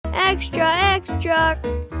extra, extra.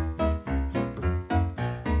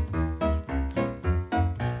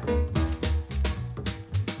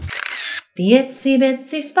 The itsy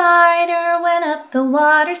bitsy spider went up the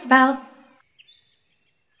water spout.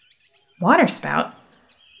 Water spout?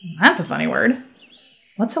 That's a funny word.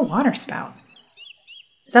 What's a water spout?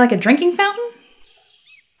 Is that like a drinking fountain?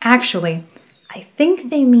 Actually, I think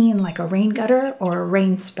they mean like a rain gutter or a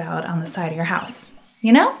rain spout on the side of your house.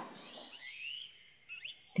 You know?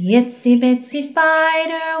 The itsy bitsy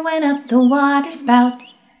spider went up the water spout.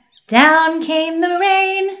 Down came the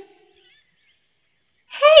rain.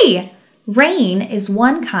 Hey! Rain is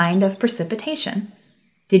one kind of precipitation.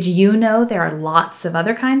 Did you know there are lots of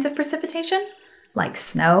other kinds of precipitation? Like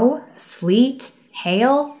snow, sleet,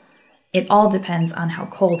 hail? It all depends on how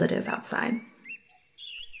cold it is outside.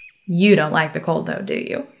 You don't like the cold though, do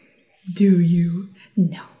you? Do you?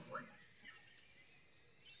 No.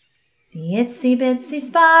 The itsy bitsy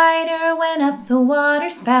spider went up the water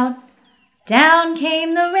spout. Down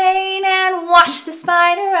came the rain and washed the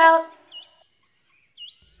spider out.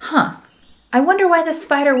 Huh. I wonder why the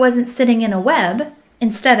spider wasn't sitting in a web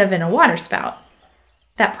instead of in a water spout.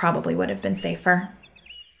 That probably would have been safer.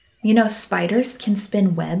 You know, spiders can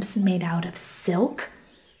spin webs made out of silk.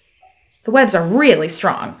 The webs are really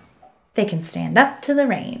strong. They can stand up to the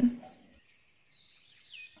rain.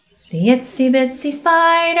 The itsy bitsy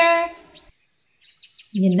spider.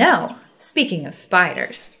 You know, speaking of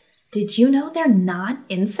spiders, did you know they're not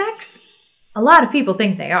insects? A lot of people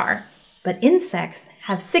think they are, but insects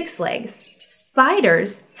have 6 legs.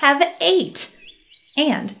 Spiders have 8.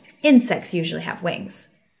 And insects usually have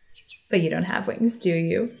wings. But you don't have wings, do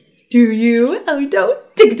you? Do you? Oh, don't.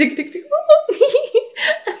 Tick, tick, tick, tick.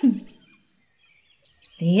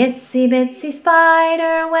 The itsy bitsy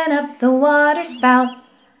spider went up the water spout.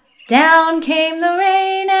 Down came the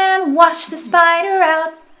rain and washed the spider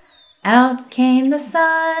out. Out came the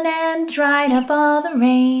sun and dried up all the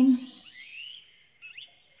rain.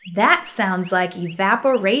 That sounds like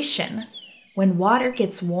evaporation. When water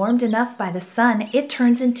gets warmed enough by the sun, it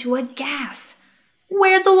turns into a gas.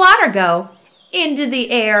 Where'd the water go? Into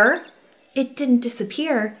the air. It didn't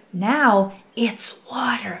disappear. Now it's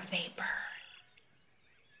water vapor.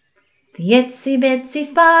 The itsy bitsy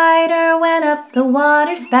spider went up the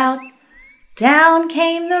water spout. Down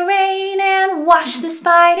came the rain and washed the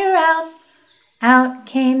spider out. Out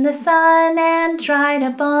came the sun and dried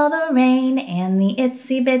up all the rain, and the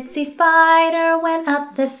itsy bitsy spider went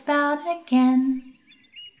up the spout again.